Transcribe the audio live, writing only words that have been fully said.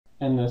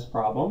In this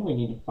problem, we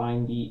need to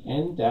find the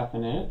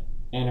indefinite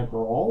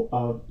integral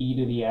of e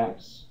to the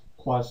x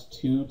plus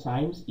 2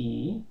 times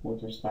e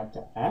with respect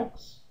to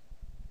x.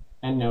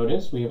 And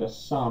notice we have a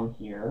sum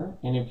here,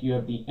 and if you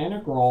have the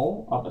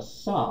integral of a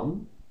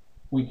sum,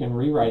 we can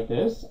rewrite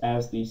this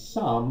as the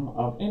sum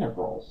of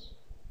integrals.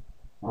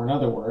 Or in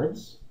other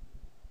words,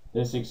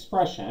 this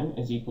expression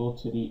is equal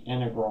to the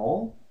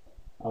integral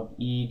of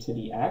e to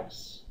the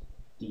x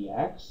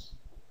dx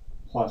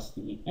plus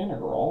the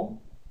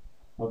integral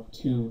of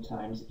 2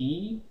 times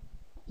e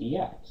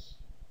dx.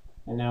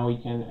 And now we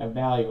can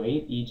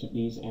evaluate each of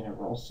these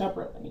integrals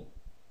separately.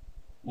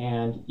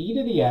 And e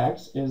to the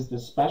x is the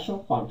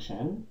special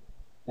function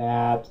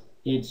that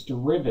its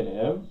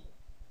derivative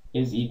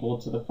is equal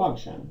to the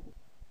function.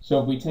 So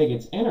if we take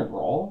its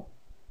integral,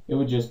 it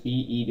would just be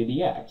e to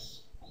the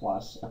x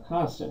plus a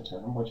constant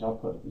term, which I'll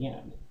put at the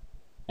end.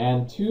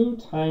 And 2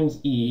 times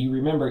e,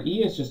 remember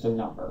e is just a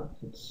number.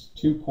 It's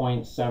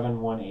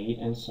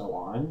 2.718 and so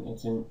on.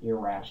 It's an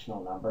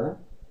irrational number.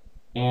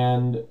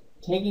 And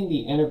taking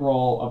the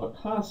integral of a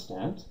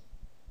constant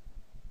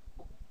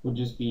would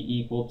just be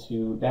equal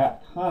to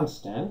that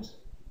constant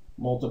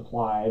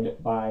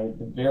multiplied by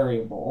the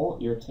variable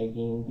you're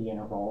taking the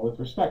integral with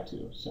respect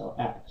to, so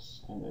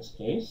x in this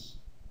case.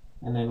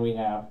 And then we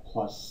have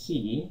plus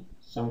c,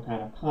 some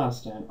kind of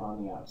constant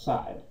on the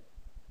outside.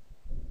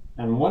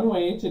 And one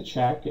way to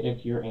check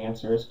if your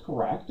answer is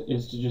correct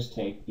is to just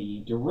take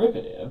the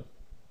derivative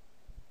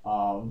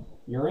of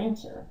your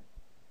answer.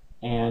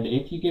 And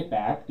if you get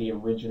back the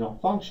original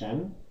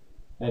function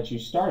that you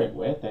started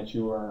with, that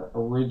you were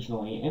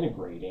originally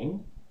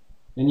integrating,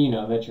 then you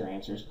know that your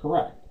answer is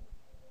correct.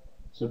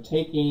 So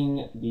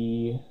taking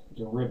the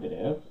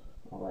derivative,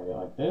 I'll write it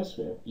like this,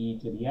 we have e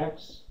to the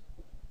x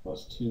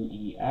plus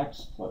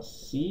 2ex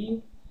plus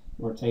c.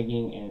 We're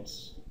taking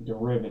its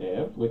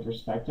derivative with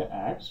respect to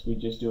x. We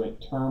just do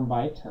it term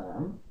by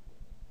term.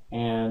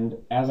 And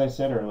as I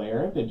said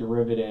earlier, the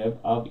derivative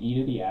of e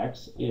to the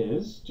x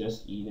is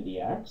just e to the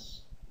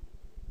x.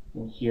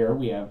 And here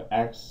we have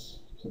x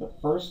to the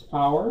first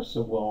power,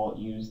 so we'll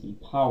use the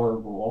power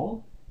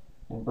rule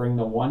and bring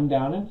the 1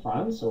 down in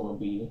front, so it will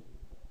be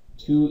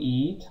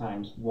 2e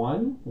times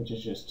 1, which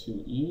is just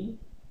 2e.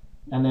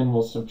 And then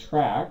we'll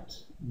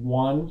subtract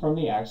 1 from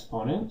the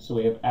exponent, so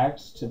we have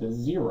x to the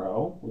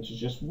 0, which is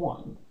just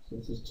 1. So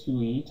this is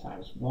 2e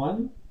times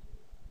 1.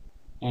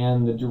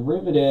 And the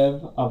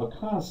derivative of a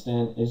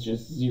constant is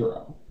just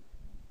 0.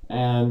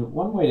 And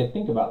one way to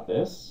think about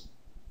this,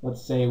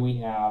 let's say we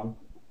have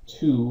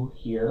 2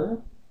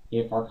 here,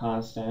 if our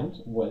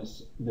constant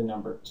was the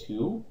number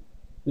 2.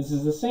 This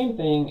is the same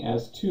thing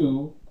as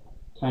 2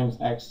 times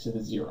x to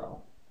the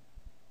 0,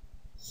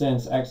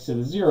 since x to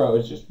the 0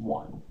 is just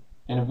 1.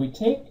 And if we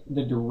take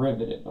the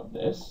derivative of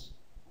this,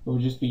 it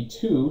would just be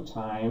 2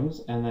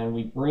 times, and then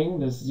we bring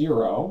this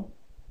 0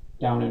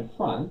 down in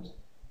front,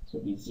 so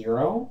it would be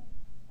 0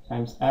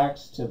 times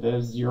x to the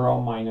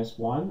 0 minus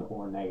 1,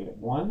 or negative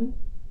 1.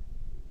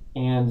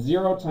 And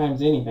 0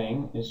 times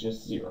anything is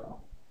just 0.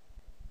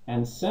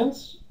 And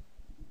since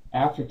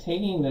after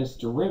taking this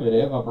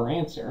derivative of our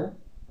answer,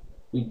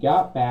 we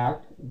got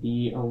back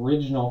the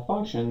original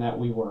function that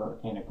we were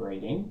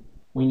integrating,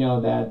 we know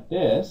that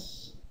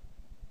this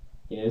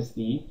is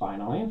the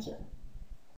final answer.